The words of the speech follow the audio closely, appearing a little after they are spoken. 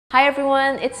Hi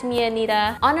everyone, it's me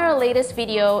Anita. On our latest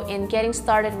video in getting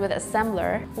started with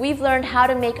Assemblr, we've learned how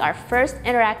to make our first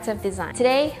interactive design.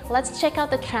 Today, let's check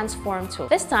out the transform tool.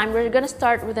 This time, we're gonna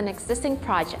start with an existing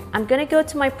project. I'm gonna go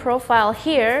to my profile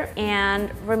here and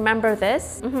remember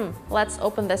this. Let's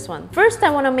open this one. First, I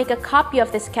wanna make a copy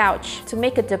of this couch. To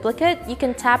make a duplicate, you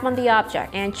can tap on the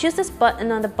object and choose this button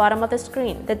on the bottom of the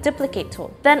screen, the duplicate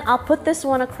tool. Then I'll put this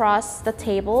one across the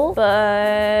table,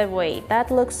 but wait,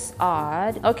 that looks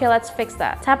odd. Okay, let's fix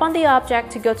that. Tap on the object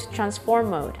to go to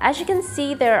transform mode. As you can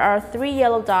see, there are 3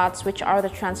 yellow dots which are the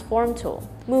transform tool.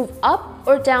 Move up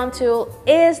or down tool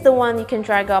is the one you can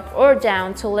drag up or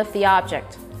down to lift the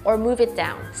object or move it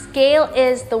down. Scale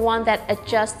is the one that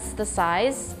adjusts the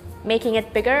size, making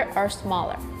it bigger or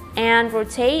smaller. And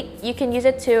rotate, you can use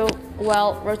it to,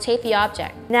 well, rotate the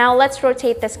object. Now let's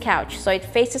rotate this couch so it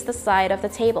faces the side of the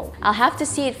table. I'll have to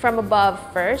see it from above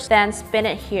first, then spin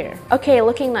it here. Okay,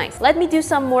 looking nice. Let me do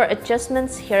some more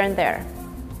adjustments here and there.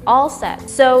 All set.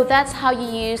 So that's how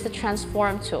you use the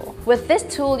transform tool. With this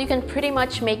tool, you can pretty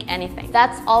much make anything.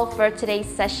 That's all for today's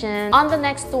session. On the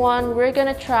next one, we're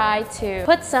gonna try to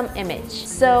put some image.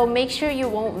 So make sure you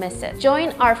won't miss it. Join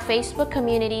our Facebook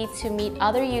community to meet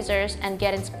other users and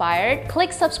get inspired.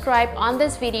 Click subscribe on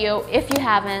this video if you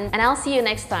haven't, and I'll see you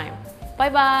next time. Bye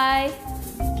bye.